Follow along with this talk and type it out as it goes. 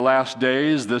Last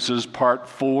days, this is part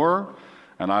 4,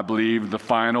 and I believe the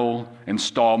final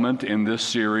installment in this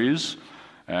series.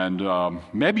 And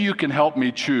maybe you can help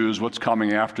me choose what's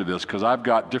coming after this, because I've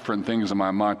got different things in my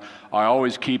mind. I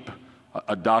always keep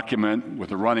a document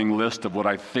with a running list of what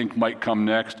I think might come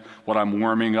next. What I'm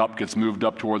warming up gets moved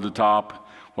up toward the top.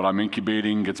 What I'm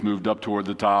incubating gets moved up toward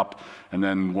the top. And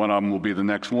then one of them will be the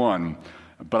next one.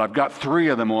 But I've got 3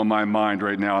 of them on my mind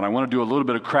right now, and I want to do a little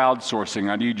bit of crowdsourcing.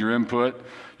 I need your input.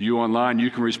 You online,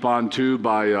 you can respond to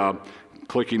by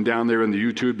clicking down there in the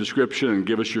YouTube description and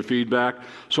give us your feedback.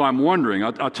 So I'm wondering,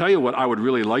 I'll tell you what I would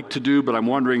really like to do, but I'm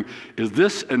wondering, is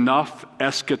this enough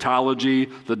eschatology,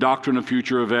 the doctrine of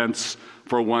future events,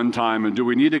 for one time? And do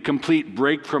we need a complete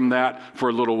break from that for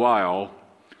a little while?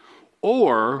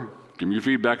 Or, give me your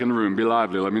feedback in the room, be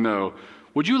lively, let me know.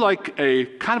 Would you like a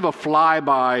kind of a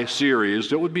flyby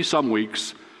series, that would be some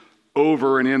weeks,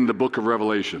 over and in the book of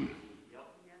Revelation?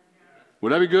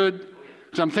 Would that be good?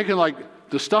 Because I'm thinking like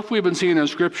the stuff we've been seeing in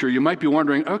Scripture, you might be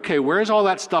wondering, okay, where's all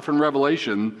that stuff in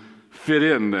Revelation fit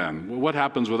in then? Well, what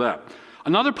happens with that?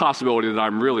 Another possibility that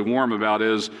I'm really warm about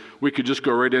is we could just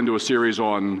go right into a series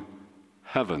on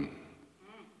heaven.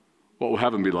 What will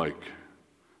heaven be like?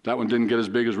 That one didn't get as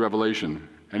big as Revelation.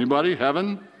 Anybody?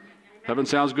 Heaven? Heaven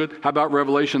sounds good. How about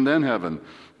Revelation then heaven?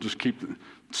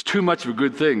 It's too much of a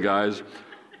good thing, guys.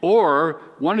 Or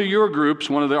one of your groups,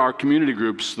 our community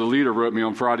groups, the leader wrote me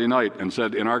on Friday night and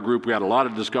said, in our group we had a lot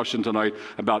of discussion tonight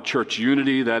about church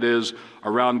unity, that is,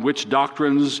 around which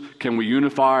doctrines can we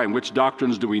unify and which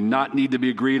doctrines do we not need to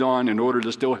be agreed on in order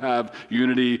to still have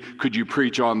unity. Could you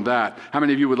preach on that? How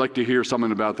many of you would like to hear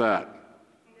something about that?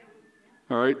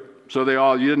 All right. So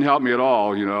you didn't help me at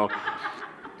all, you know.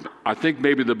 I think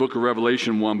maybe the book of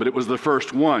Revelation one, but it was the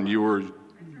first one. You were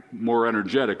more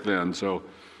energetic then, so...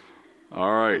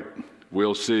 All right,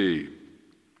 we'll see.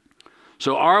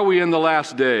 So are we in the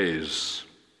last days?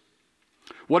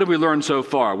 What have we learned so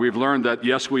far? We've learned that,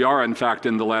 yes, we are in fact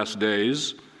in the last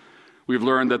days. We've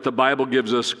learned that the Bible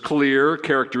gives us clear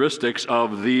characteristics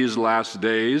of these last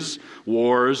days: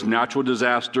 wars, natural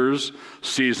disasters,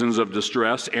 seasons of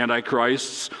distress,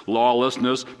 antichrists,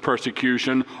 lawlessness,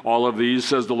 persecution. All of these,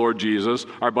 says the Lord Jesus,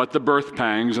 are but the birth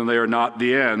pangs, and they are not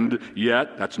the end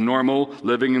yet. That's normal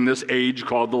living in this age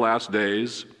called the last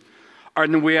days.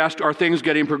 And we asked, are things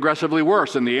getting progressively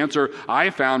worse? And the answer I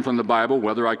found from the Bible,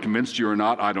 whether I convinced you or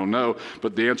not, I don't know,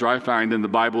 but the answer I find in the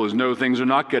Bible is no, things are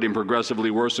not getting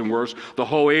progressively worse and worse. The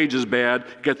whole age is bad,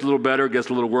 gets a little better, gets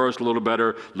a little worse, a little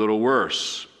better, a little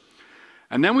worse.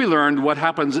 And then we learned what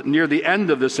happens near the end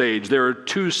of this age. There are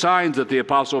 2 signs that the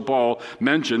Apostle Paul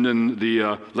mentioned in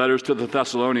the letters to the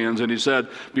Thessalonians, and he said,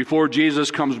 before Jesus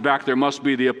comes back, there must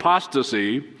be the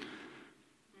apostasy,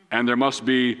 and there must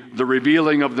be the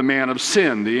revealing of the man of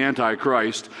sin, the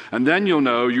Antichrist, and then you'll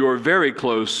know you are very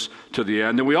close to the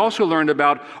end. And we also learned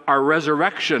about our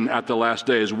resurrection at the last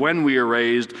days, when we are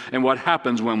raised, and what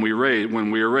happens when we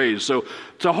are raised. So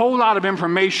it's a whole lot of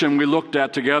information we looked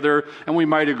at together, and we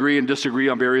might agree and disagree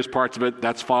on various parts of it.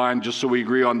 That's fine, just so we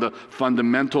agree on the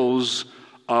fundamentals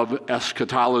of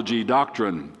eschatology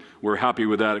doctrine. We're happy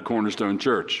with that at Cornerstone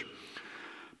Church.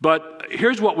 But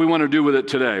here's what we want to do with it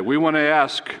today. We want to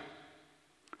ask,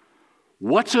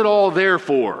 what's it all there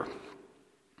for?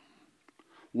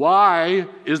 Why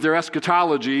is there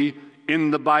eschatology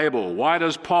in the Bible? Why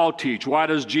does Paul teach? Why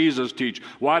does Jesus teach?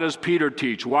 Why does Peter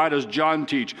teach? Why does John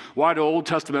teach? Why do Old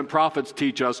Testament prophets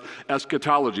teach us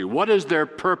eschatology? What is their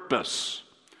purpose?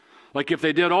 Like if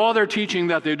they did all their teaching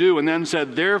that they do and then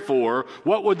said, therefore,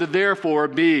 what would the therefore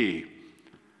be?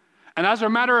 And as a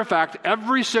matter of fact,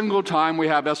 every single time we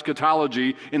have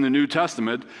eschatology in the New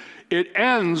Testament, it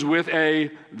ends with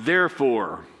a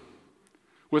therefore,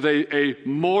 with a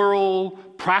moral,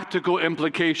 practical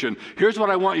implication. Here's what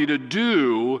I want you to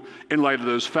do in light of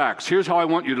those facts. Here's how I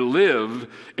want you to live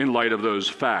in light of those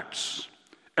facts.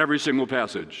 Every single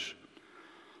passage.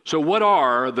 So what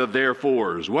are the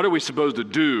therefores? What are we supposed to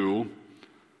do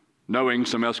knowing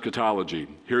some eschatology?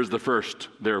 Here's the first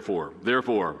therefore.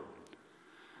 Therefore,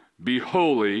 be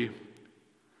holy,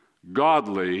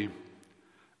 godly,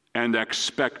 and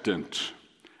expectant.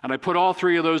 And I put all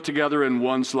 3 of those together in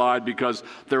one slide because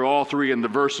they're all 3 in the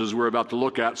verses we're about to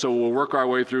look at. So we'll work our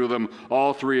way through them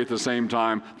all 3 at the same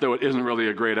time, though it isn't really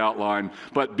a great outline.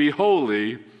 But be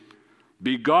holy,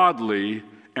 be godly,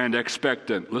 and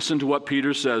expectant. Listen to what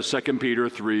Peter says, 2 Peter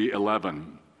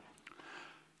 3:11.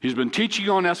 He's been teaching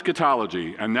on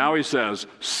eschatology, and now he says,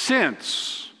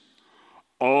 since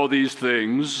all these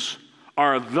things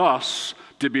are thus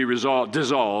to be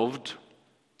dissolved,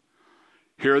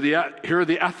 Here are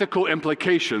the ethical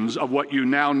implications of what you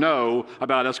now know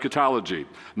about eschatology.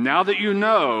 Now that you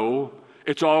know,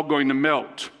 it's all going to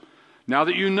melt. Now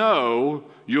that you know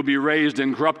you'll be raised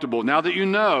incorruptible, now that you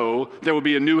know there will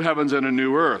be a new heavens and a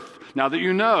new earth, now that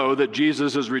you know that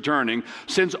Jesus is returning,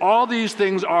 since all these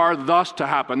things are thus to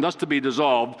happen, thus to be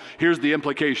dissolved, here's the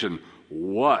implication.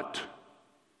 What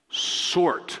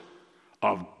sort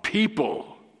of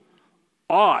people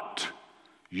ought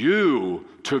you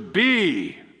to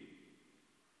be?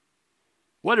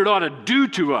 What it ought to do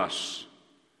to us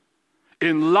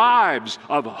in lives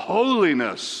of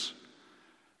holiness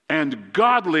and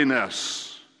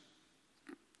godliness.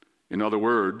 In other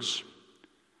words,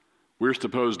 we're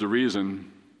supposed to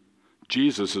reason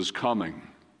Jesus is coming.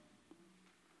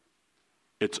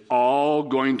 It's all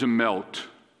going to melt.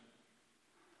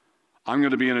 I'm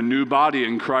going to be in a new body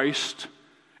in Christ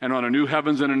and on a new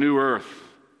heavens and a new earth.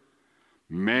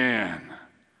 Man,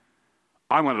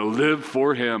 I want to live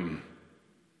for him.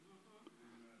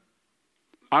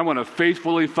 I want to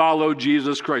faithfully follow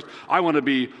Jesus Christ. I want to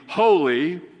be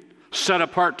holy, set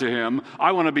apart to him.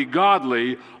 I want to be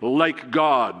godly like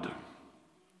God.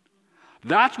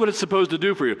 That's what it's supposed to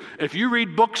do for you. If you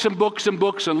read books and books and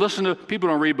books and listen to, people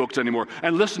don't read books anymore,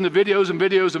 and listen to videos and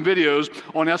videos and videos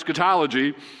on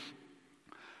eschatology,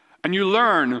 and you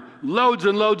learn loads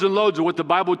and loads and loads of what the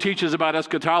Bible teaches about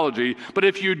eschatology, but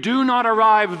if you do not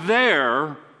arrive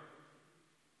there,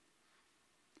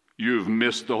 you've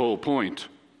missed the whole point.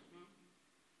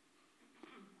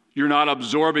 You're not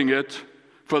absorbing it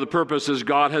for the purposes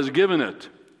God has given it.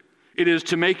 It is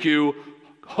to make you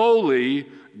holy,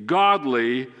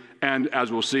 godly, and,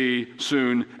 as we'll see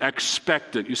soon,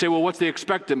 expectant. You say, well, what's the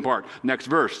expectant part? Next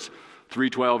verse,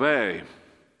 3:12a.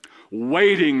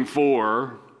 Waiting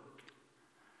for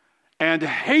and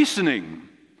hastening,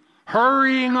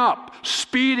 hurrying up,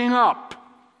 speeding up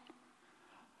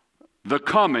the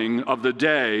coming of the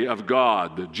day of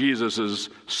God, Jesus'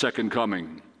 second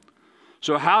coming.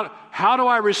 So how do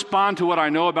I respond to what I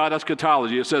know about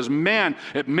eschatology? It says, man,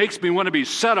 it makes me want to be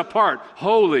set apart,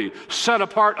 holy, set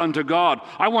apart unto God.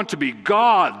 I want to be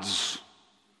God's.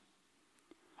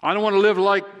 I don't want to live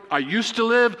like I used to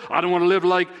live. I don't want to live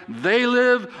like they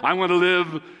live. I want to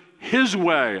live his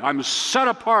way. I'm set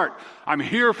apart. I'm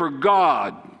here for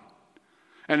God.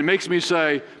 And it makes me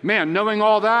say, man, knowing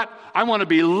all that, I want to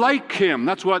be like him.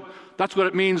 That's what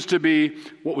it means to be,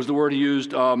 what was the word he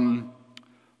used?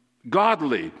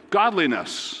 Godly,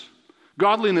 godliness.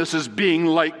 Godliness is being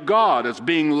like God. It's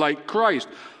being like Christ.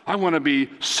 I want to be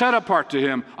set apart to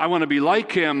him. I want to be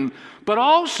like him. But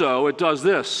also it does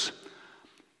this,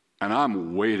 and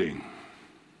I'm waiting.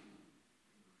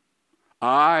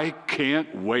 I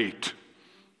can't wait.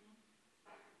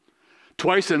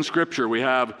 Twice in Scripture we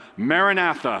have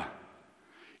Maranatha,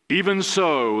 even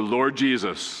so, Lord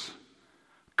Jesus,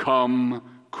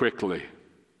 come quickly.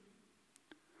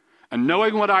 And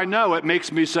knowing what I know, it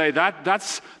makes me say,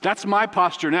 that's my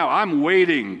posture now. I'm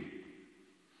waiting.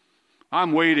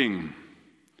 I'm waiting.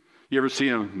 You ever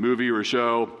seen a movie or a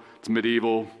show? It's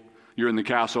medieval. You're in the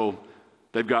castle.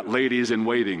 They've got ladies in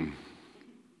waiting.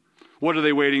 What are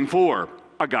they waiting for?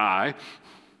 A guy.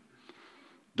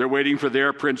 They're waiting for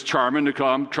their Prince Charming to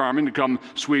come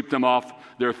sweep them off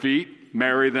their feet,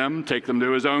 marry them, take them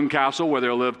to his own castle where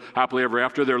they'll live happily ever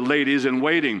after. They're ladies in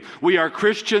waiting. We are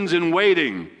Christians in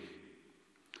waiting.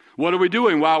 What are we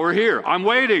doing while we're here? I'm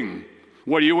waiting.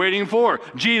 What are you waiting for?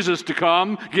 Jesus to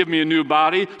come, give me a new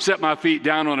body, set my feet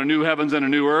down on a new heavens and a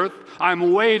new earth.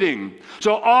 I'm waiting.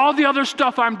 So all the other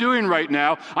stuff I'm doing right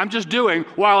now, I'm just doing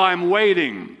while I'm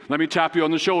waiting. Let me tap you on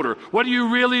the shoulder. What are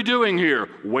you really doing here?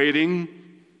 Waiting.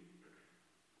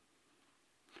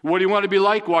 What do you want to be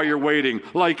like while you're waiting?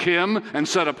 Like him and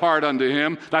set apart unto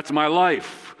him. That's my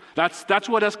life. That's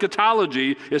what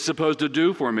eschatology is supposed to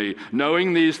do for me.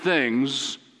 Knowing these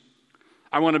things,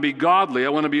 I want to be godly, I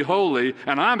want to be holy,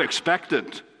 and I'm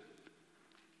expectant.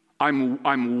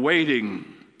 I'm waiting.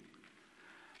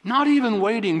 Not even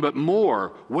waiting, but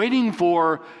more. Waiting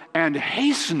for and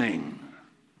hastening.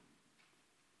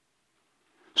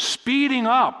 Speeding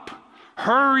up.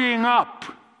 Hurrying up.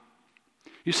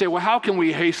 You say, well, how can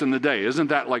we hasten the day? Isn't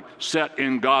that like set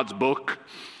in God's book?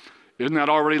 Isn't that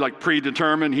already like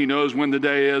predetermined? He knows when the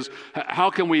day is. How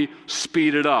can we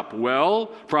speed it up?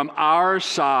 Well, from our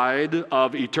side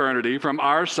of eternity, from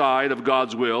our side of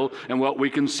God's will and what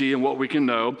we can see and what we can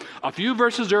know. A few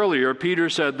verses earlier, Peter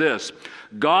said this,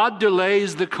 God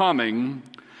delays the coming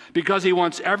because he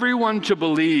wants everyone to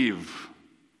believe.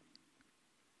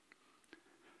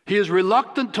 He is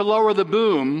reluctant to lower the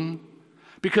boom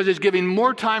because it's giving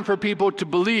more time for people to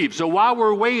believe. So while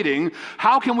we're waiting,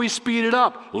 how can we speed it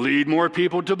up? Lead more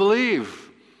people to believe.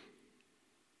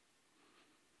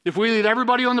 If we lead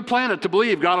everybody on the planet to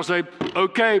believe, God will say,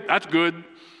 okay, that's good.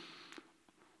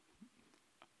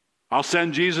 I'll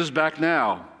send Jesus back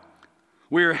now.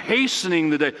 We're hastening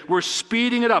the day. We're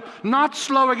speeding it up, not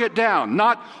slowing it down.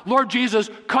 Not, Lord Jesus,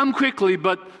 come quickly,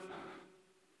 but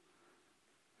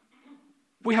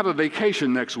we have a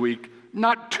vacation next week,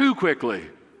 not too quickly.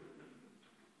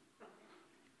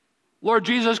 Lord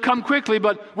Jesus, come quickly,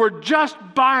 but we're just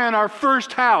buying our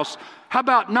first house. How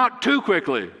about not too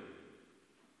quickly?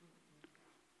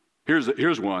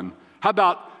 Here's one. How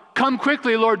about, come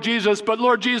quickly, Lord Jesus, but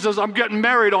Lord Jesus, I'm getting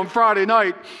married on Friday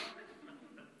night.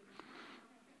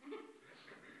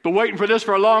 Been waiting for this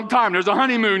for a long time. There's a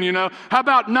honeymoon, you know. How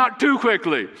about not too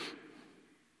quickly?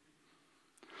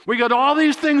 We got all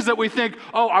these things that we think,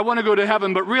 oh, I want to go to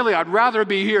heaven, but really I'd rather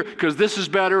be here because this is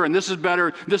better and this is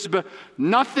better, this is better.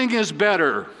 Nothing is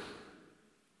better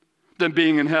than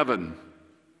being in heaven.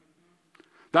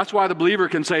 That's why the believer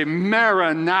can say,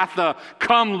 Maranatha,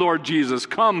 come, Lord Jesus,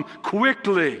 come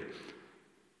quickly.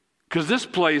 Because this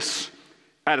place,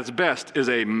 at its best, is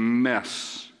a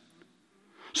mess.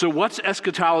 So what's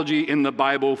eschatology in the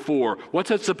Bible for? What's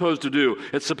it supposed to do?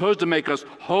 It's supposed to make us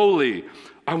holy.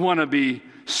 I want to be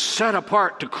set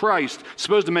apart to Christ. It's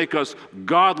supposed to make us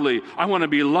godly. I want to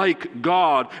be like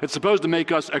God. It's supposed to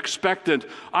make us expectant.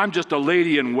 I'm just a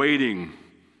lady in waiting.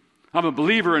 I'm a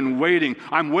believer in waiting.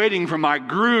 I'm waiting for my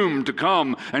groom to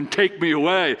come and take me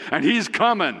away. And he's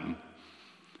coming.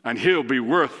 And he'll be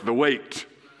worth the wait.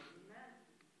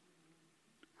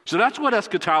 So that's what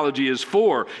eschatology is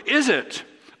for. Is it,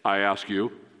 I ask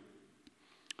you,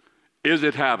 is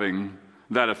it having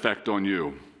that effect on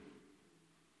you?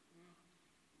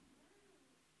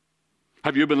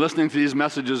 Have you been listening to these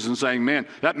messages and saying, man,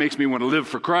 that makes me want to live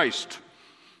for Christ?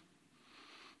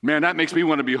 Man, that makes me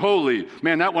want to be holy.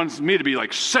 Man, that wants me to be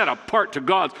like set apart to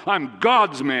God. I'm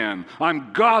God's man.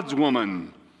 I'm God's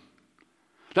woman.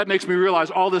 That makes me realize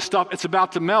all this stuff, it's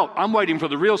about to melt. I'm waiting for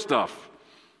the real stuff.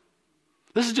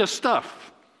 This is just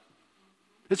stuff.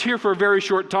 It's here for a very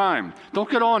short time. Don't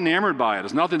get all enamored by it.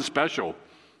 It's nothing special.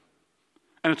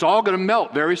 And it's all going to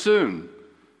melt very soon.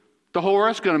 The whole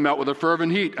earth's going to melt with a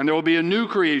fervent heat, and there will be a new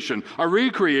creation, a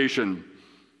recreation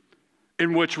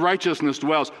in which righteousness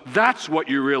dwells. That's what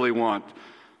you really want.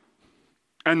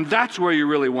 And that's where you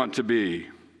really want to be.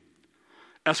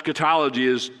 Eschatology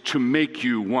is to make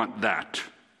you want that.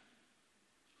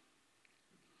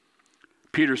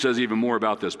 Peter says even more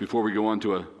about this before we go on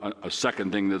to a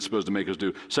second thing that's supposed to make us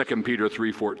do. 2 Peter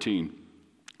 3:14.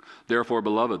 Therefore,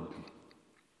 beloved,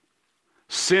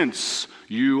 since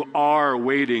you are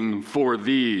waiting for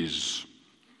these.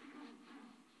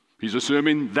 He's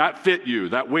assuming that fit you,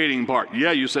 that waiting part.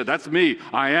 Yeah, you said, that's me.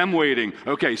 I am waiting.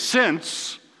 Okay,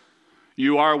 since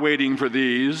you are waiting for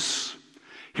these,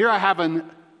 here I have an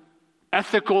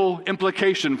ethical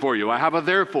implication for you. I have a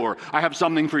therefore. I have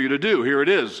something for you to do. Here it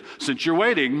is. Since you're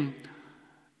waiting,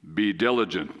 be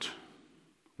diligent.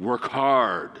 Work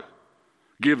hard.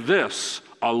 Give this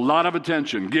a lot of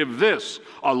attention. Give this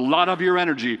a lot of your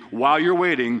energy while you're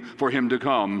waiting for him to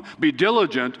come. Be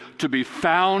diligent to be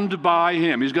found by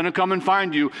him. He's going to come and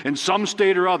find you in some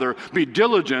state or other. Be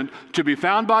diligent to be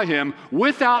found by him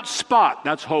without spot.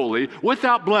 That's holy.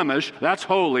 Without blemish. That's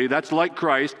holy. That's like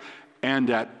Christ. And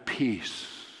at peace.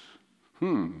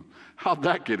 How'd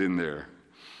that get in there?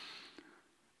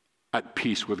 At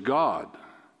peace with God.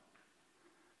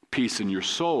 Peace in your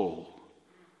soul.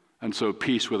 And so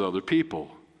peace with other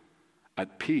people.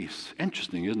 At peace.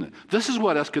 Interesting, isn't it? This is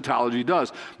what eschatology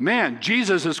does. Man,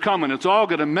 Jesus is coming. It's all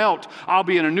going to melt. I'll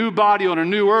be in a new body on a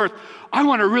new earth. I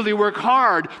want to really work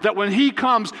hard that when he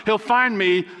comes, he'll find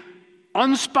me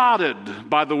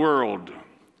unspotted by the world.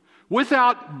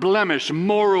 Without blemish,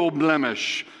 moral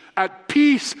blemish, at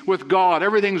peace with God.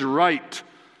 Everything's right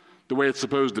the way it's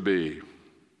supposed to be.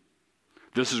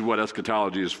 This is what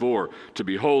eschatology is for, to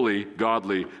be holy,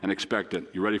 godly, and expectant.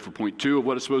 You ready for point 2 of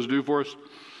what it's supposed to do for us?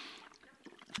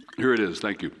 Here it is.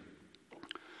 Thank you.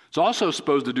 It's also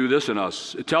supposed to do this in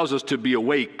us. It tells us to be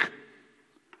awake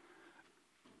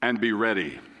and be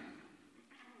ready.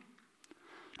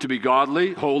 To be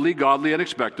godly, holy, godly, and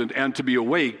expectant, and to be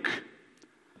awake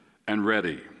and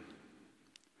ready.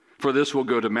 For this, we'll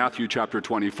go to Matthew chapter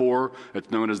 24. It's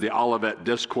known as the Olivet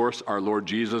Discourse. Our Lord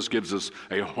Jesus gives us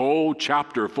a whole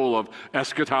chapter full of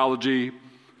eschatology,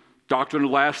 doctrine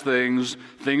of last things,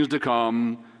 things to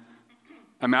come.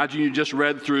 Imagine you just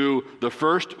read through the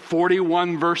first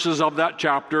 41 verses of that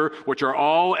chapter, which are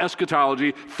all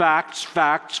eschatology, facts,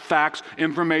 facts, facts,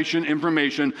 information,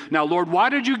 information. Now, Lord, why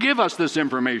did you give us this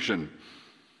information?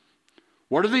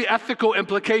 What are the ethical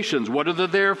implications? What are the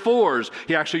therefores?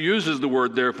 He actually uses the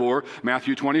word therefore,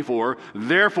 Matthew 24.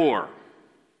 Therefore,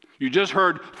 you just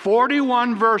heard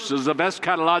 41 verses of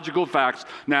eschatological facts.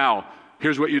 Now,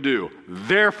 here's what you do.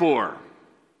 Therefore,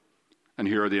 and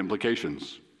here are the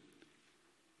implications.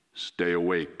 Stay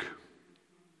awake.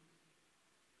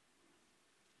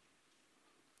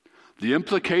 The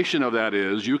implication of that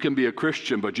is you can be a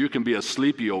Christian, but you can be a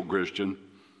sleepy old Christian.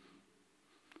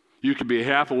 You can be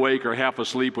half awake or half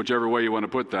asleep, whichever way you want to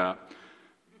put that.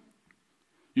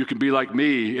 You can be like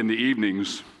me in the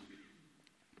evenings.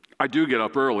 I do get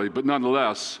up early, but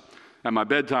nonetheless, and my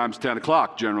bedtime's 10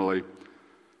 o'clock generally.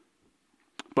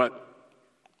 But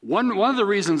one of the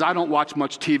reasons I don't watch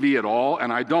much TV at all,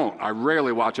 and I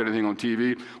rarely watch anything on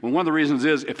TV, well, one of the reasons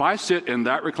is if I sit in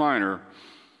that recliner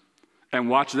and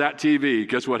watch that TV,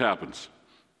 guess what happens?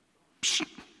 Psst.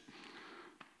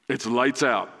 It's lights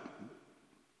out.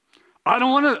 I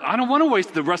don't want to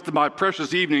waste the rest of my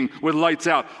precious evening with lights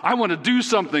out. I want to do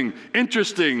something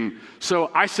interesting.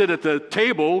 So I sit at the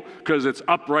table because it's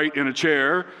upright in a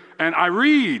chair and I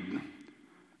read.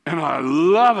 And I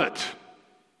love it.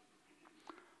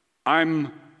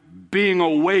 I'm being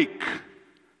awake.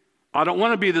 I don't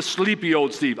want to be the sleepy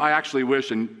old Steve. I actually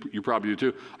wish, and you probably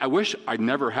do too, I wish I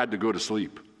never had to go to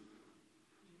sleep.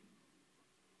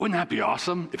 Wouldn't that be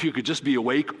awesome if you could just be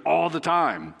awake all the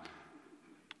time?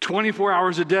 24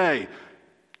 hours a day,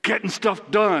 getting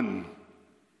stuff done.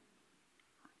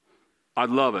 I'd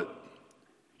love it.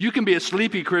 You can be a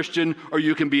sleepy Christian or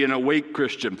you can be an awake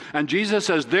Christian. And Jesus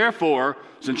says, therefore,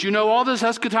 since you know all this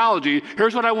eschatology,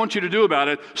 here's what I want you to do about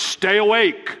it. Stay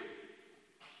awake.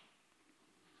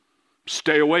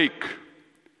 Stay awake.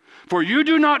 For you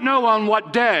do not know on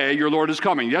what day your Lord is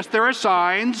coming. Yes, there are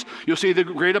signs. You'll see the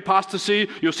great apostasy.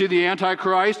 You'll see the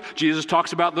Antichrist. Jesus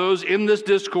talks about those in this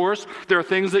discourse. There are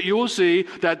things that you will see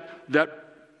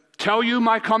that tell you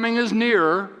my coming is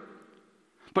near.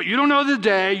 But you don't know the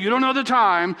day. You don't know the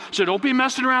time. So don't be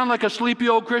messing around like a sleepy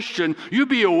old Christian. You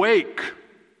be awake.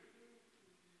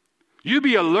 You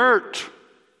be alert.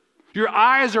 Your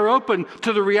eyes are open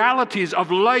to the realities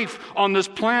of life on this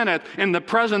planet in the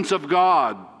presence of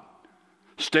God.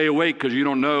 Stay awake because you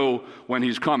don't know when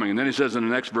he's coming. And then he says in the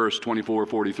next verse,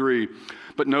 24:43,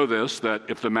 but know this, that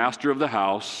if the master of the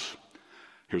house,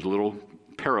 here's a little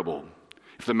parable.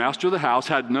 If the master of the house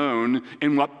had known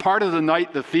in what part of the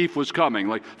night the thief was coming,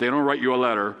 like they don't write you a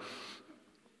letter,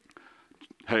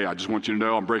 hey, I just want you to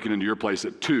know I'm breaking into your place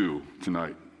at 2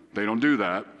 tonight. They don't do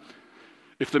that.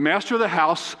 If the master of the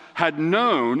house had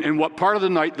known in what part of the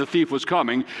night the thief was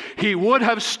coming, he would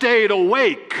have stayed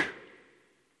awake.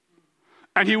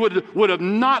 And he would have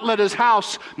not let his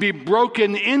house be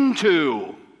broken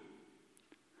into.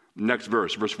 Next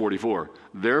verse 44.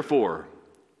 Therefore,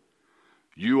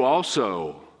 you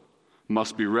also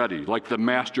must be ready, like the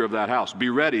master of that house. Be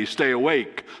ready, stay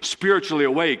awake, spiritually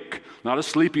awake. Not a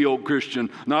sleepy old Christian,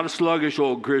 not a sluggish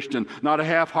old Christian, not a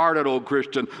half-hearted old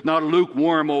Christian, not a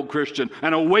lukewarm old Christian,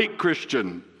 an awake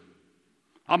Christian.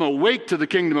 I'm awake to the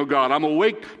kingdom of God. I'm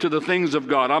awake to the things of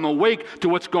God. I'm awake to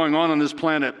what's going on this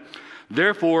planet.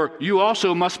 Therefore, you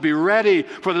also must be ready,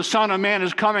 for the Son of Man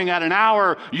is coming at an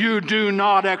hour you do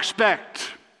not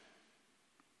expect.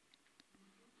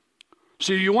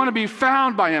 See, you want to be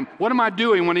found by him. What am I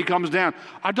doing when he comes down?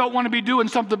 I don't want to be doing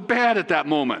something bad at that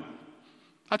moment.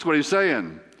 That's what he's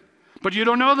saying. But you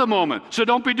don't know the moment, so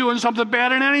don't be doing something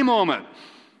bad in any moment.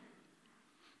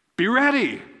 Be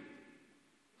ready.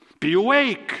 Be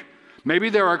awake. Maybe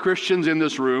there are Christians in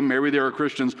this room, maybe there are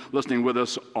Christians listening with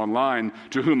us online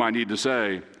to whom I need to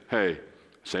say, hey,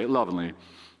 say it lovingly,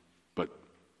 but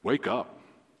wake up.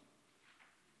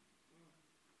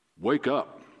 Wake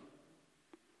up.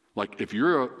 Like if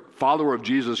you're a follower of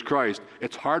Jesus Christ,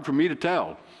 it's hard for me to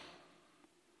tell.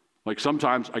 Like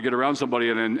sometimes I get around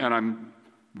somebody and I'm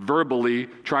verbally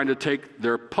trying to take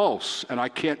their pulse and I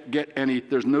can't get any,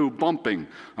 there's no bumping.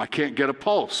 I can't get a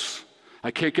pulse. I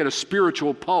can't get a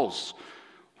spiritual pulse.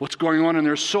 What's going on in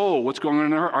their soul? What's going on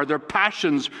in their heart? Are there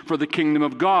passions for the kingdom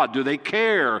of God? Do they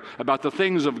care about the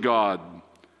things of God?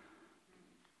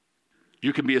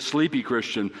 You can be a sleepy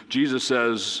Christian. Jesus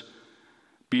says,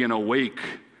 be an awake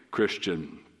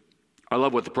Christian. I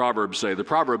love what the Proverbs say. The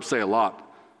Proverbs say a lot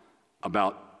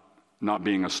about not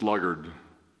being a sluggard.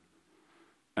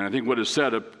 And I think what is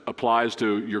said applies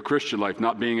to your Christian life,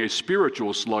 not being a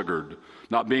spiritual sluggard,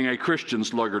 not being a Christian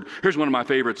sluggard. Here's one of my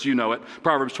favorites, you know it,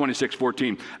 Proverbs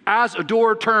 26:14. As a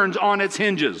door turns on its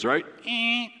hinges, right?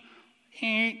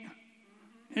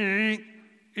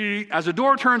 As a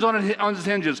door turns on its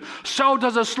hinges, so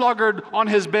does a sluggard on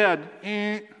his bed.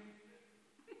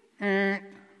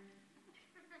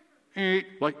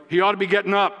 Like he ought to be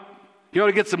getting up. He ought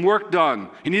to get some work done.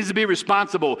 He needs to be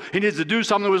responsible. He needs to do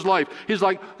something with his life. He's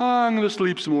like, oh, I'm going to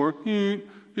sleep some more. You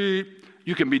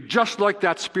can be just like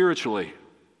that spiritually.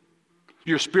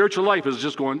 Your spiritual life is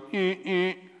just going,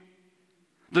 eh.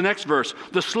 The next verse,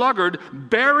 the sluggard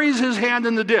buries his hand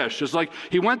in the dish. It's like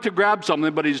he went to grab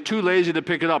something, but he's too lazy to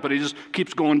pick it up, and he just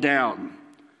keeps going down.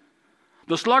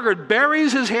 The sluggard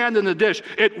buries his hand in the dish.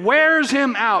 It wears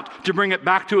him out to bring it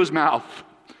back to his mouth.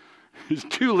 He's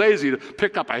too lazy to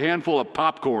pick up a handful of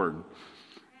popcorn,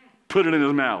 put it in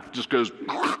his mouth, just goes.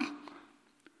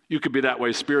 You could be that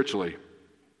way spiritually.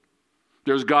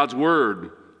 There's God's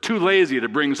word. Too lazy to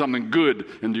bring something good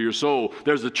into your soul.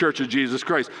 There's the Church of Jesus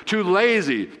Christ. Too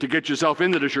lazy to get yourself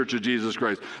into the Church of Jesus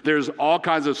Christ. There's all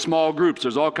kinds of small groups.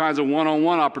 There's all kinds of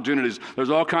one-on-one opportunities.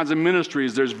 There's all kinds of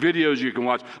ministries. There's videos you can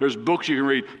watch. There's books you can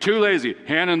read. Too lazy.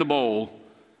 Hand in the bowl.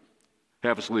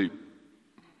 Half asleep.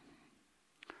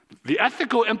 The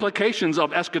ethical implications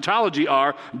of eschatology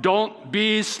are, don't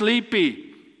be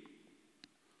sleepy.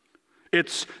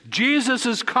 It's Jesus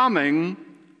is coming.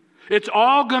 It's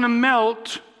all going to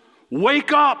melt.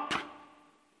 Wake up.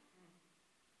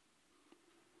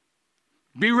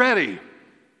 Be ready.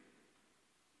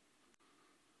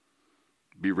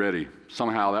 Be ready.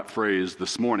 Somehow that phrase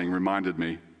this morning reminded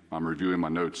me, I'm reviewing my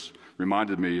notes,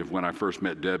 reminded me of when I first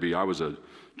met Debbie. I was a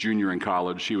junior in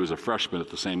college. She was a freshman at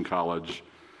the same college.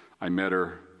 I met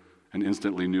her and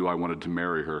instantly knew I wanted to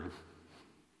marry her.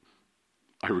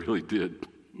 I really did.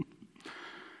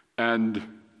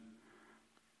 And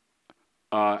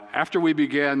after we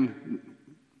began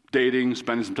dating,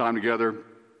 spending some time together,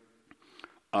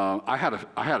 I had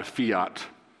a Fiat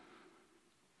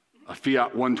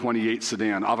 128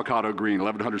 sedan, avocado green,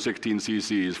 1116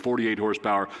 cc's, 48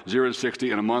 horsepower, 0 to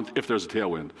 60 in a month if there's a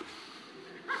tailwind.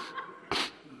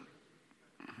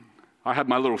 I had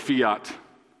my little Fiat.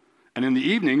 And in the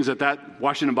evenings at that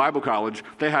Washington Bible College,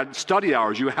 they had study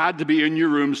hours. You had to be in your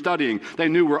room studying. They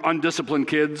knew we're undisciplined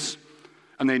kids,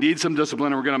 and they need some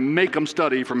discipline, and we're going to make them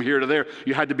study from here to there.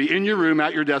 You had to be in your room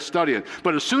at your desk studying.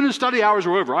 But as soon as study hours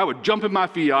were over, I would jump in my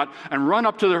Fiat and run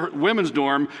up to the women's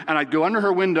dorm, and I'd go under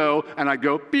her window, and I'd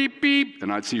go, beep, beep, and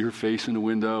I'd see her face in the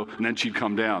window, and then she'd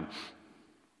come down.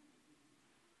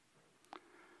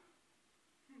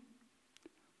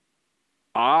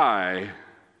 I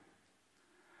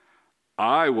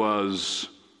was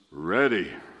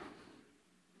ready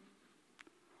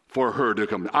for her to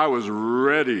come. I was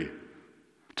ready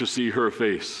to see her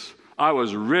face. I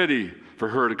was ready for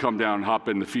her to come down and hop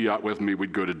in the Fiat with me.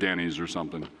 We'd go to Denny's or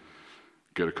something,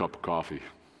 get a cup of coffee.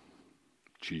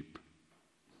 Cheap.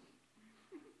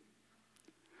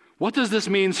 What does this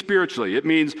mean spiritually? It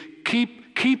means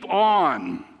keep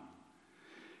on.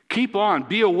 Keep on.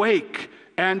 Be awake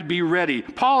and be ready.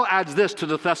 Paul adds this to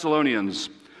the Thessalonians.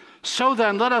 So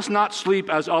then, let us not sleep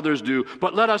as others do,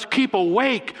 but let us keep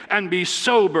awake and be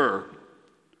sober.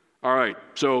 All right,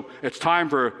 so it's time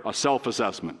for a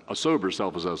self-assessment, a sober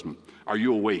self-assessment. Are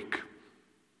you awake?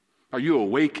 Are you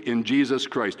awake in Jesus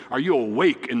Christ? Are you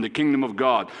awake in the kingdom of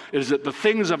God? Is it the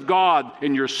things of God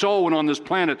in your soul and on this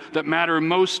planet that matter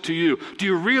most to you? Do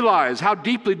you realize, how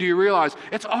deeply do you realize,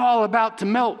 it's all about to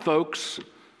melt, folks?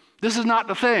 This is not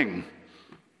the thing.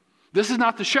 This is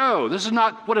not the show. This is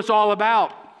not what it's all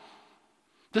about.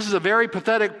 This is a very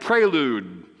pathetic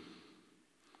prelude.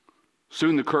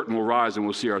 Soon the curtain will rise and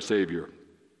we'll see our Savior.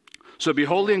 So be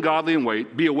holy and godly and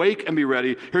wait. Be awake and be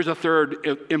ready. Here's a third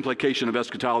implication of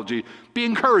eschatology. Be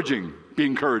encouraging. Be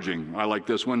encouraging. I like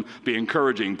this one. Be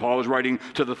encouraging. Paul was writing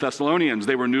to the Thessalonians.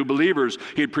 They were new believers.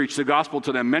 He had preached the gospel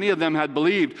to them. Many of them had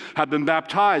believed, had been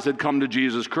baptized, had come to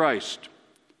Jesus Christ.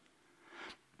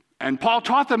 And Paul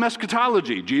taught them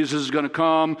eschatology. Jesus is going to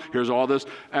come. Here's all this.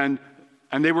 And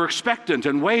they were expectant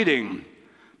and waiting.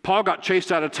 Paul got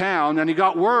chased out of town, and he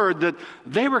got word that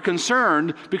they were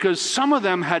concerned because some of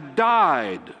them had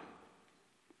died.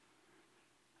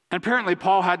 And apparently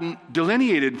Paul hadn't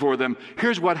delineated for them,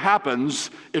 here's what happens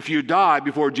if you die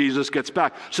before Jesus gets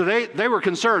back. So they were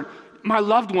concerned, my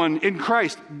loved one in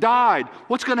Christ died.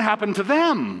 What's going to happen to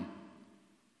them?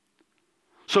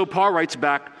 So Paul writes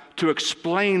back to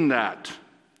explain that.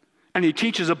 And he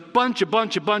teaches a bunch of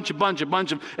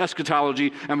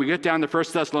eschatology, and we get down to 1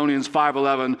 Thessalonians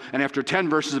 5:11, and after 10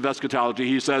 verses of eschatology,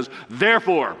 he says,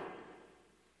 therefore.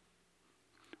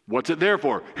 What's it there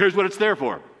for? Here's what it's there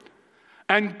for.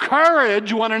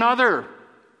 Encourage one another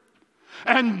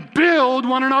and build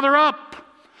one another up,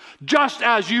 just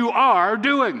as you are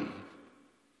doing.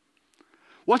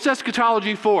 What's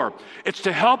eschatology for? It's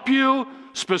to help you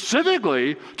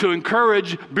specifically to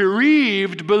encourage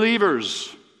bereaved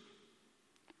believers.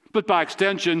 But by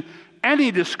extension,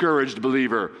 any discouraged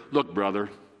believer, look, brother,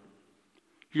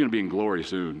 you're going to be in glory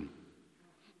soon.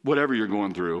 Whatever you're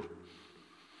going through,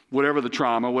 Whatever the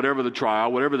trauma, whatever the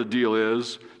trial, whatever the deal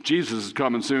is, Jesus is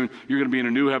coming soon. You're going to be in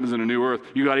a new heavens and a new earth.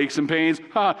 You got aches and pains?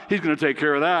 He's going to take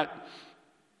care of that.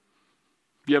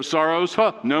 You have sorrows?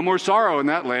 No more sorrow in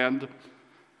that land.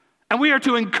 And we are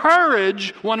to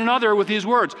encourage one another with these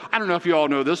words. I don't know if you all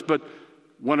know this, but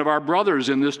one of our brothers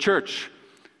in this church,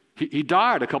 he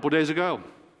died a couple days ago.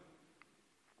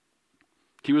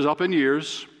 He was up in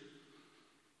years.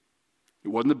 It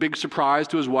wasn't a big surprise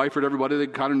to his wife or to everybody. They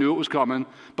kind of knew it was coming.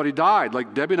 But he died.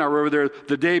 Like Debbie and I were over there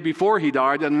the day before he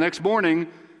died, and the next morning,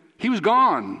 he was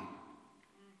gone.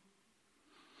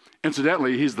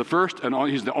 Incidentally, he's the first and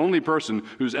he's the only person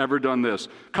who's ever done this.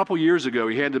 A couple years ago,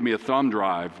 he handed me a thumb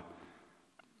drive,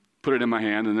 put it in my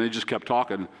hand, and they just kept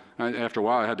talking. And after a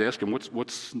while, I had to ask him,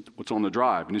 what's on the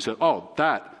drive? And he said,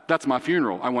 that's my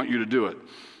funeral. I want you to do it.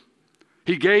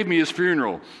 He gave me his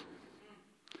funeral,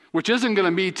 which isn't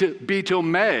going to be till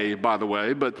May, by the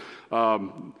way, but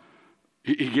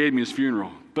he gave me his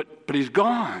funeral. But he's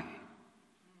gone.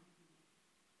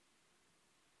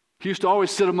 He used to always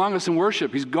sit among us and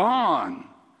worship. He's gone.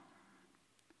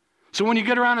 So when you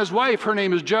get around his wife, her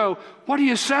name is Jo, what do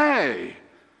you say?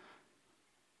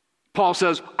 Paul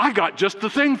says, I got just the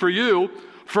thing for you.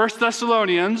 1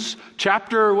 Thessalonians,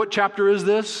 what chapter is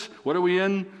this? What are we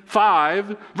in?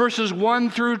 5, verses 1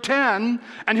 through 10.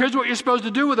 And here's what you're supposed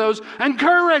to do with those.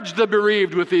 Encourage the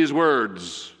bereaved with these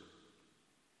words.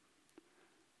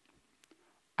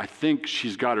 I think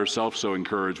she's got herself so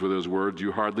encouraged with those words,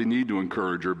 you hardly need to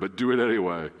encourage her, but do it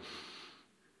anyway.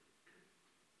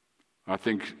 I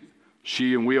think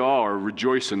she and we all are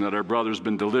rejoicing that our brother's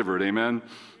been delivered. Amen?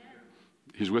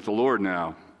 He's with the Lord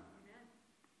now.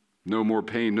 No more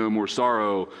pain, no more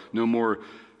sorrow, no more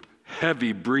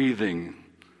heavy breathing.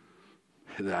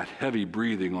 That heavy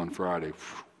breathing on Friday,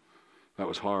 that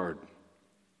was hard.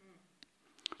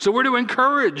 So we're to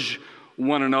encourage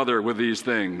one another with these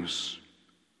things.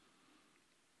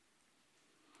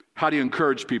 How do you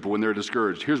encourage people when they're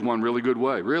discouraged? Here's one really good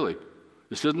way, really.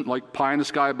 This isn't like pie in the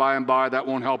sky by and by, that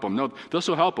won't help them. No, this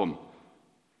will help them.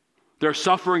 They're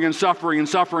suffering and suffering and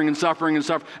suffering and suffering and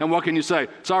suffering. And what can you say?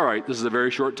 It's all right. This is a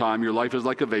very short time. Your life is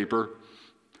like a vapor.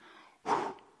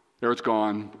 There it's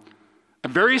gone.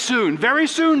 And very soon,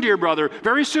 dear brother,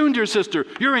 very soon, dear sister,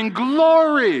 you're in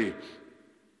glory.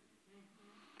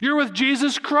 You're with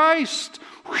Jesus Christ.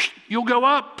 You'll go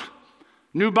up.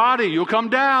 New body. You'll come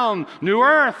down. New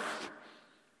earth.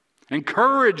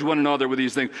 Encourage one another with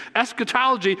these things.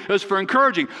 Eschatology is for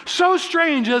encouraging. So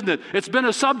strange, isn't it? It's been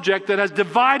a subject that has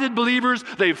divided believers.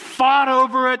 They've fought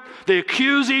over it. They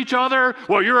accuse each other.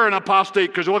 Well, you're an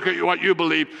apostate because look at what you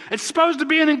believe. It's supposed to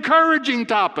be an encouraging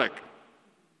topic.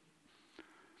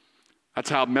 That's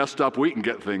how messed up we can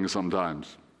get things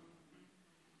sometimes.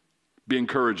 Be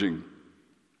encouraging.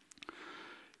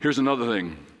 Here's another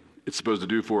thing it's supposed to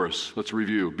do for us. Let's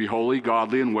review. Be holy,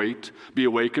 godly, and wait. Be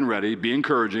awake and ready. Be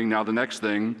encouraging. Now the next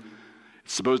thing,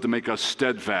 it's supposed to make us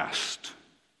steadfast.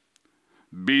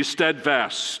 Be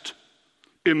steadfast,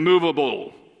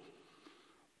 immovable,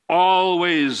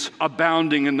 always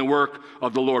abounding in the work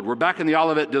of the Lord. We're back in the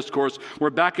Olivet Discourse. We're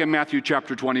back in Matthew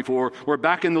chapter 24. We're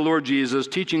back in the Lord Jesus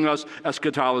teaching us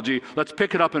eschatology. Let's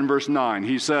pick it up in verse 9.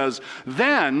 He says,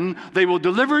 then they will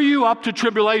deliver you up to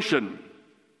tribulation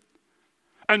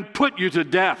and put you to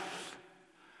death,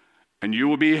 and you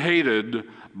will be hated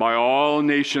by all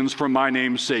nations for my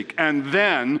name's sake. And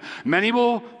then many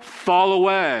will fall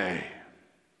away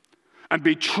and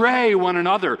betray one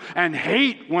another and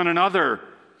hate one another.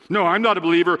 No, I'm not a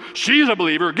believer. She's a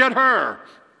believer. Get her.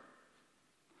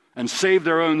 And save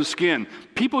their own skin.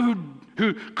 People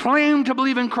who claim to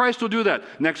believe in Christ will do that.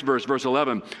 Next verse, verse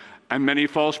 11. And many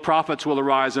false prophets will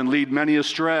arise and lead many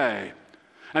astray.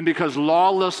 And because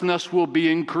lawlessness will be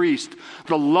increased,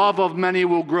 the love of many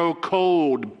will grow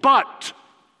cold. But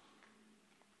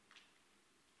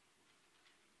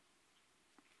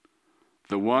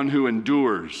the one who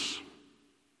endures,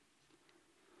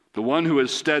 the one who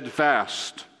is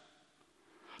steadfast,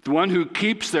 the one who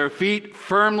keeps their feet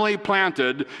firmly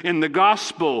planted in the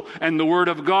gospel and the word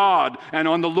of God and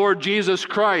on the Lord Jesus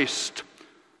Christ.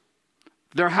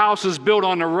 Their house is built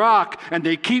on a rock, and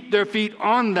they keep their feet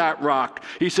on that rock.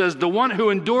 He says, the one who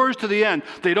endures to the end,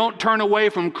 they don't turn away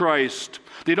from Christ.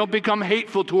 They don't become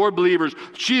hateful toward believers.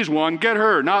 She's one, get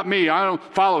her, not me. I don't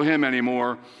follow him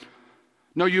anymore.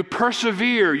 No, you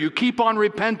persevere. You keep on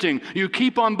repenting. You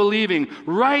keep on believing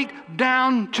right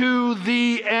down to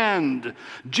the end.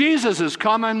 Jesus is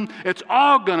coming. It's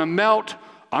all going to melt.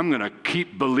 I'm going to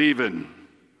keep believing.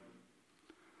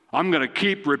 I'm going to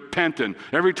keep repenting.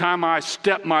 Every time I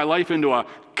step my life into a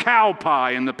cow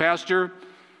pie in the pasture,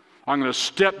 I'm going to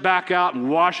step back out and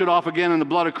wash it off again in the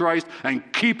blood of Christ and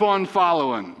keep on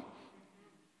following.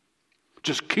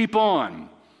 Just keep on.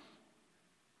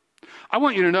 I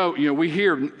want you to know, we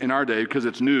hear in our day, because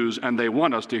it's news, and they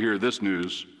want us to hear this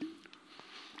news.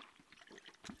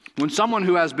 When someone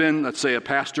who has been, let's say, a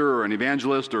pastor or an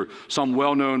evangelist or some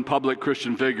well-known public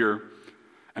Christian figure,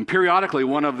 and periodically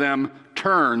one of them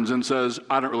turns and says,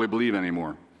 I don't really believe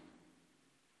anymore.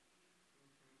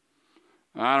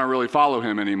 I don't really follow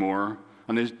him anymore.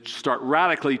 And they start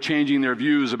radically changing their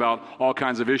views about all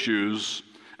kinds of issues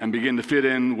and begin to fit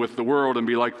in with the world and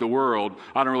be like the world.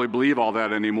 I don't really believe all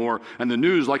that anymore. And the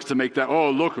news likes to make that,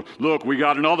 oh, look, we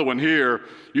got another one here.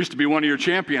 Used to be one of your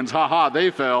champions. Ha ha,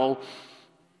 they fell.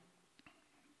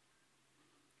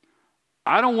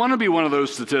 I don't want to be one of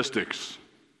those statistics.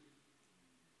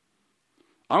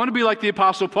 I want to be like the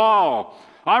Apostle Paul.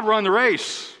 I've run the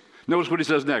race. Notice what he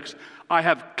says next. I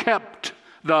have kept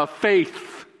the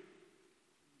faith.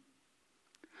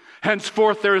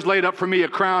 Henceforth there is laid up for me a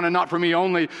crown, and not for me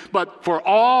only, but for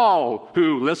all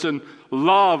who, listen,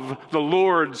 love the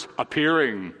Lord's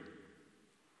appearing.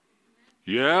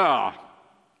 Yeah.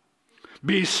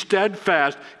 Be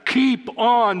steadfast. Keep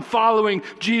on following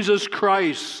Jesus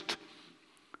Christ.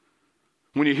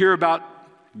 When you hear about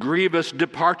grievous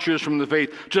departures from the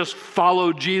faith, just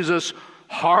follow Jesus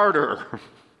harder.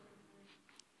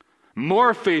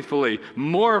 More faithfully,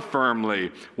 more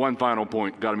firmly. One final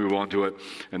point, got to move on to it,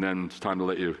 and then it's time to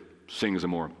let you sing some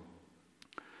more.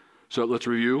 So let's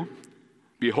review.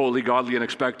 Be holy, godly, and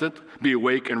expectant. Be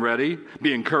awake and ready.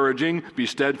 Be encouraging. Be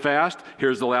steadfast.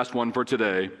 Here's the last one for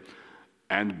today.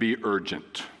 And be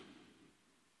urgent.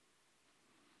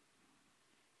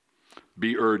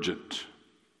 Be urgent.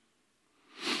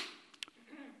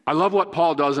 I love what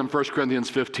Paul does in 1 Corinthians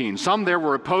 15. Some there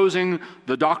were opposing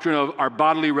the doctrine of our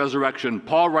bodily resurrection.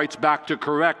 Paul writes back to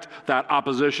correct that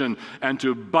opposition and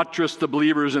to buttress the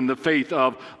believers in the faith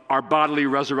of our bodily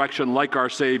resurrection like our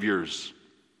Savior's.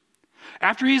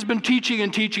 After he's been teaching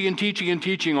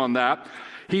on that,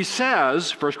 he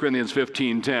says, 1 Corinthians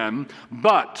 15:10,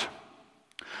 but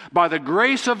by the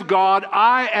grace of God,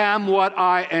 I am what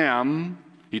I am.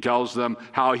 He tells them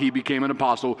how he became an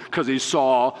apostle because he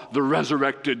saw the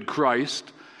resurrected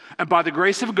Christ. And by the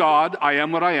grace of God, I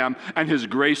am what I am, and his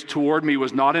grace toward me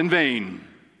was not in vain.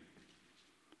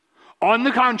 On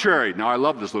the contrary, now I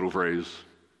love this little phrase.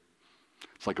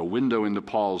 It's like a window into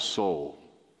Paul's soul.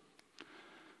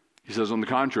 He says, on the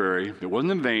contrary, it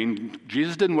wasn't in vain.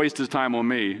 Jesus didn't waste his time on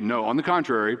me. No, on the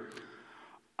contrary,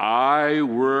 I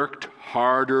worked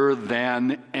harder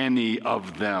than any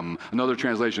of them. Another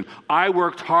translation, I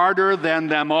worked harder than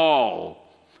them all.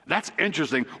 That's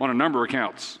interesting on a number of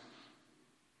counts.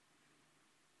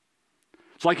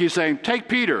 It's like he's saying, take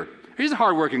Peter. He's a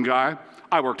hardworking guy.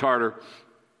 I worked harder.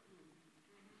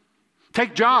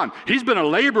 Take John. He's been a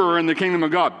laborer in the kingdom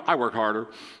of God. I work harder.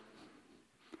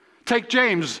 Take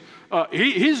James.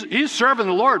 He's serving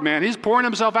the Lord, man. He's pouring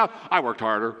himself out. I worked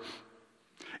harder.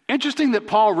 Interesting that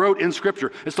Paul wrote in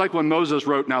Scripture. It's like when Moses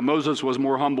wrote. Now, Moses was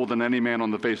more humble than any man on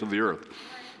the face of the earth.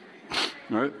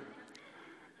 Right?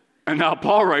 And now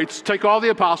Paul writes, take all the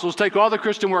apostles, take all the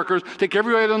Christian workers, take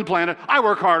everybody on the planet. I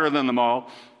work harder than them all.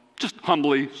 Just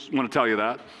humbly want to tell you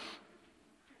that.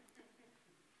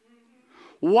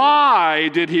 Why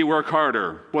did he work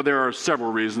harder? Well, there are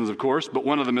several reasons, of course, but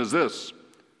one of them is this.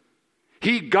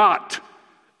 He got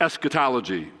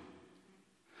eschatology.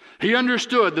 He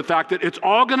understood the fact that it's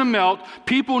all going to melt.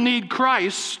 People need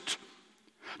Christ.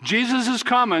 Jesus is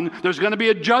coming. There's going to be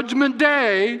a judgment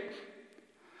day.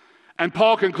 And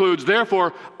Paul concludes,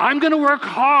 therefore, I'm going to work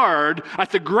hard at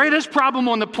the greatest problem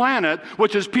on the planet,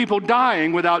 which is people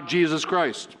dying without Jesus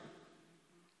Christ.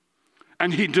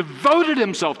 And he devoted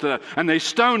himself to that. And they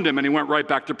stoned him, and he went right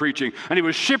back to preaching. And he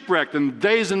was shipwrecked, and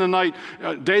days and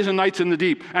nights in the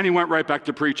deep, and he went right back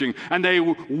to preaching. And they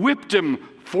whipped him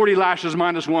 40 lashes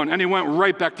minus one, and he went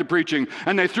right back to preaching.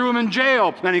 And they threw him in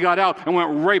jail, and he got out and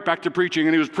went right back to preaching.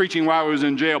 And he was preaching while he was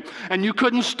in jail. And you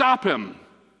couldn't stop him.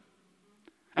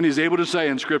 And he's able to say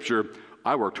in Scripture,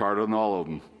 I worked harder than all of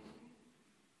them.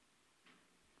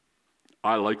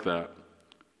 I like that.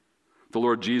 The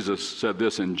Lord Jesus said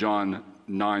this in John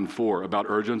 9:4 about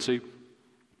urgency.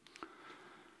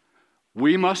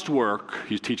 We must work.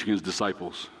 He's teaching his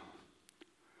disciples.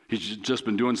 He's just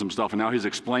been doing some stuff, and now he's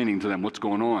explaining to them what's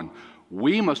going on.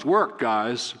 We must work,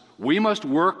 guys. We must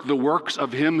work the works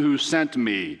of him who sent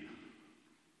me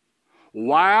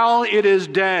while it is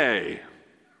day.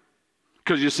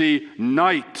 Because you see,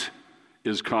 night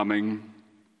is coming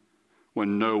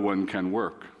when no one can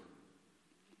work.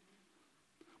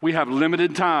 We have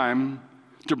limited time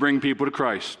to bring people to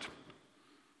Christ.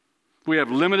 We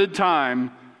have limited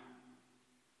time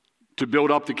to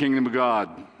build up the kingdom of God.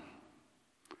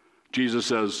 Jesus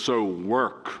says, so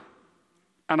work.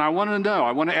 And I want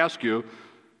to ask you,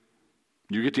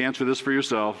 you get to answer this for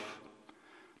yourself,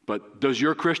 but does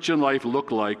your Christian life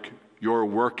look like you're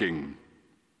working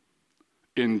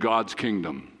in God's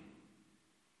kingdom?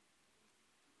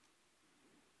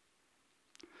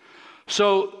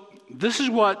 So this is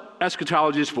what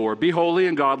eschatology is for. Be holy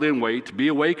and godly and wait. Be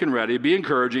awake and ready. Be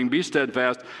encouraging. Be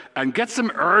steadfast. And get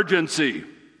some urgency.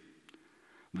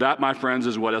 That, my friends,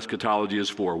 is what eschatology is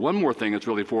for. One more thing it's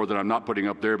really for that I'm not putting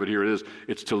up there, but here it is.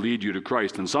 It's to lead you to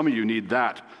Christ. And some of you need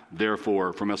that,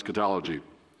 therefore, from eschatology.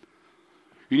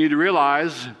 You need to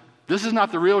realize this is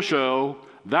not the real show.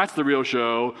 That's the real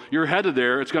show. You're headed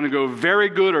there. It's going to go very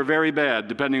good or very bad,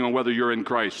 depending on whether you're in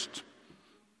Christ.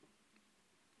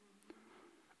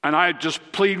 And I just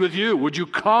plead with you, would you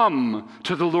come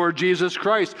to the Lord Jesus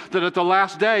Christ, that at the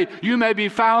last day you may be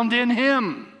found in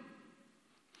him,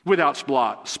 without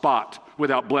spot,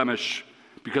 without blemish,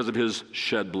 because of his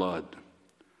shed blood.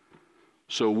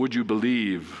 So would you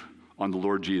believe on the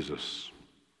Lord Jesus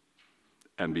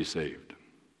and be saved?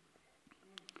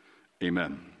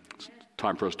 Amen. It's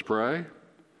time for us to pray.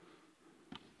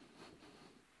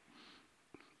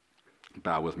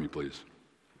 Bow with me, please.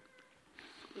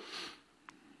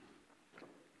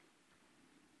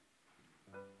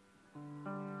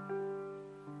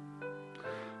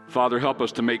 Father, help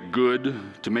us to make good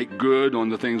on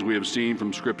the things we have seen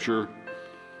from Scripture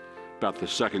about the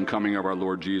second coming of our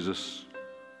Lord Jesus.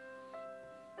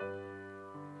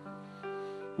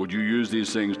 Would you use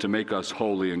these things to make us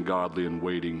holy and godly and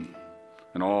waiting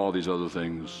and all these other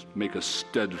things? Make us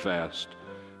steadfast,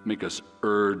 make us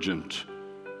urgent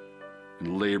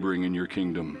in laboring in your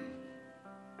kingdom.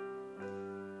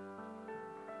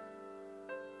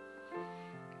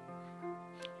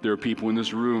 There are people in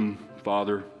this room,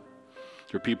 Father.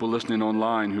 There are people listening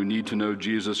online who need to know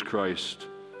Jesus Christ.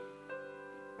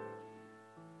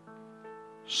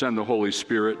 Send the Holy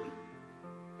Spirit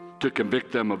to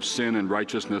convict them of sin and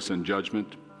righteousness and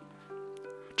judgment,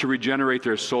 to regenerate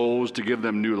their souls, to give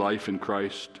them new life in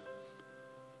Christ.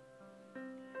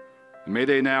 And may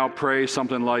they now pray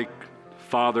something like,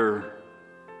 Father,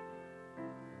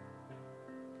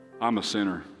 I'm a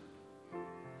sinner.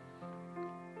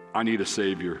 I need a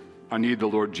Savior. I need the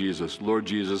Lord Jesus. Lord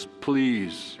Jesus,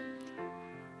 please,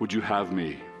 would you have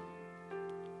me?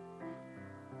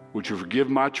 Would you forgive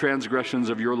my transgressions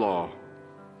of your law?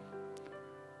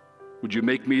 Would you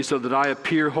make me so that I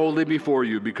appear holy before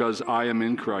you because I am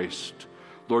in Christ?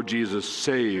 Lord Jesus,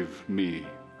 save me,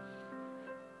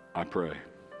 I pray.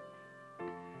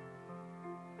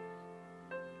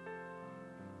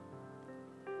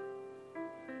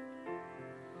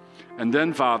 And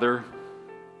then, Father,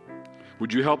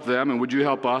 would you help them and would you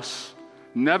help us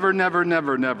never, never,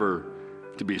 never, never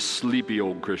to be sleepy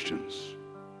old Christians?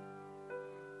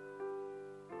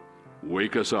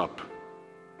 Wake us up.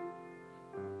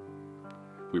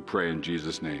 We pray in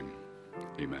Jesus' name.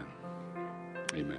 Amen.